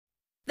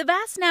The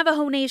vast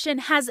Navajo Nation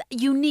has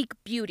unique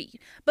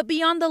beauty, but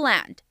beyond the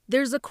land,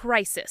 there's a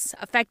crisis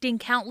affecting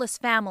countless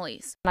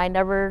families. I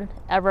never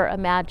ever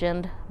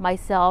imagined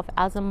myself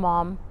as a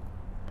mom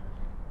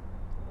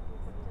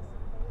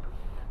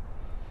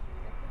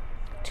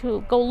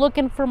to go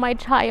looking for my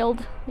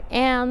child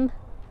and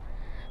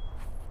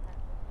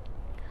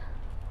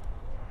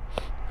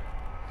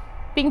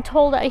being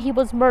told that he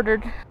was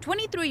murdered.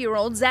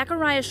 23-year-old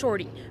Zachariah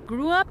Shorty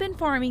grew up in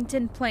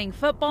Farmington playing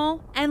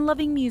football and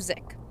loving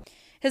music.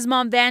 His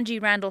mom,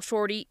 Vanjie Randall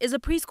Shorty, is a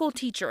preschool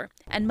teacher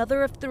and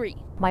mother of 3.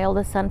 My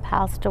oldest son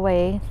passed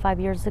away 5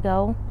 years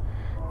ago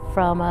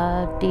from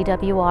a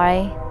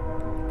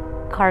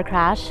DWI car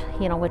crash,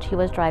 which he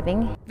was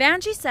driving.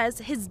 Vanjie says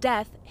his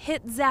death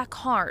hit Zach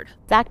hard.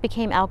 Zach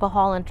became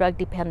alcohol and drug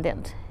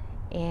dependent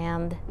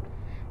and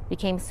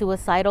became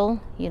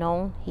suicidal.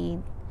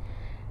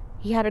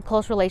 He had a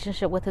close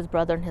relationship with his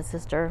brother and his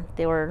sister.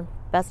 They were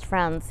best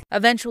friends.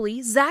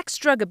 Eventually, Zach's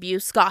drug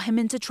abuse got him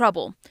into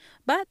trouble,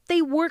 but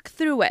they worked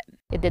through it.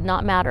 It did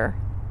not matter.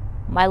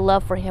 My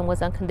love for him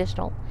was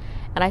unconditional,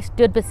 and I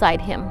stood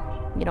beside him.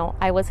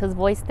 I was his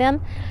voice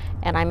then,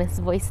 and I'm his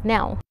voice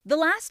now. The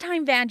last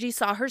time Vanjie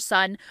saw her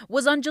son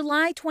was on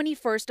July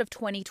 21st of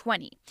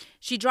 2020.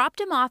 She dropped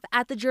him off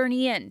at the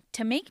Journey Inn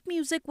to make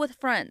music with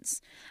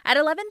friends. At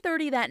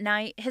 11:30 that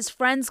night, his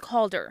friends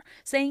called her,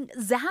 saying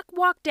Zach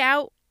walked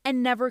out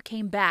and never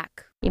came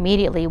back.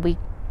 Immediately, we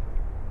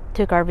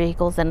took our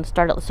vehicles and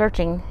started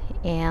searching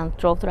and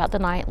drove throughout the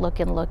night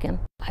looking.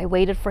 I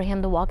waited for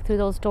him to walk through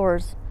those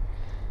doors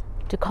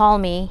to call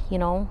me.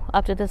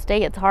 Up to this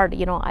day, it's hard.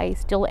 I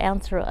still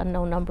answer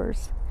unknown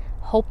numbers,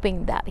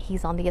 hoping that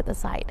he's on the other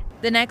side.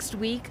 The next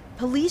week,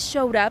 police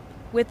showed up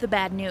with the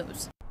bad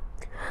news.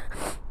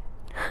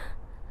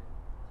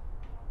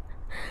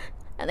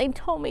 And they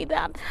told me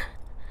that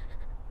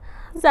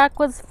Zach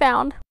was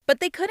found. But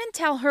they couldn't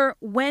tell her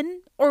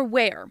when or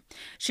where.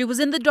 She was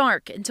in the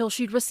dark until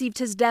she'd received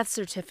his death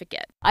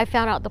certificate. I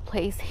found out the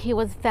place. He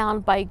was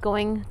found by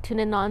going to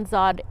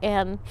Nananzad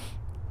and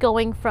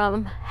going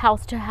from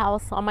house to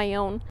house on my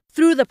own.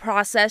 Through the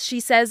process, she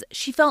says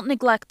she felt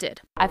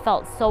neglected. I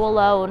felt so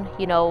alone,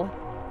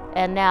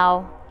 and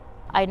now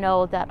I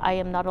know that I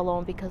am not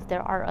alone because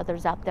there are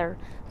others out there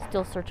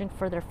still searching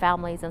for their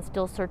families and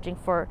still searching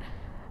for,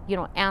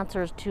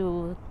 answers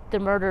to the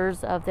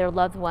murders of their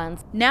loved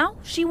ones. Now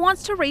she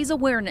wants to raise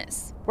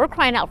awareness. We're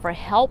crying out for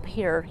help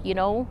here,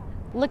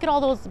 Look at all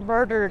those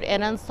murdered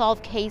and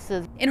unsolved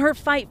cases. In her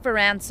fight for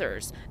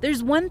answers,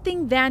 there's one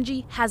thing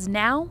Vanjie has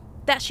now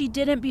that she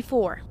didn't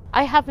before.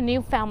 I have a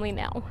new family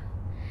now,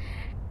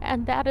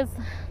 and that is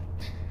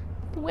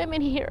the women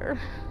here.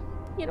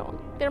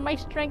 They're my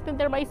strength and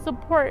they're my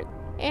support,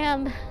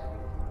 and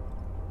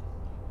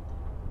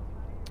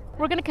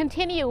we're going to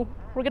continue.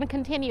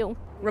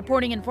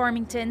 Reporting in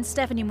Farmington,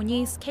 Stephanie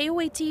Muniz,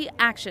 KOAT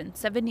Action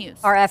 7 News.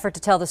 Our effort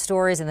to tell the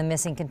stories of the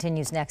missing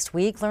continues next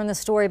week. Learn the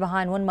story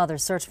behind one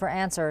mother's search for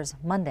answers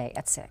Monday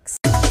at 6.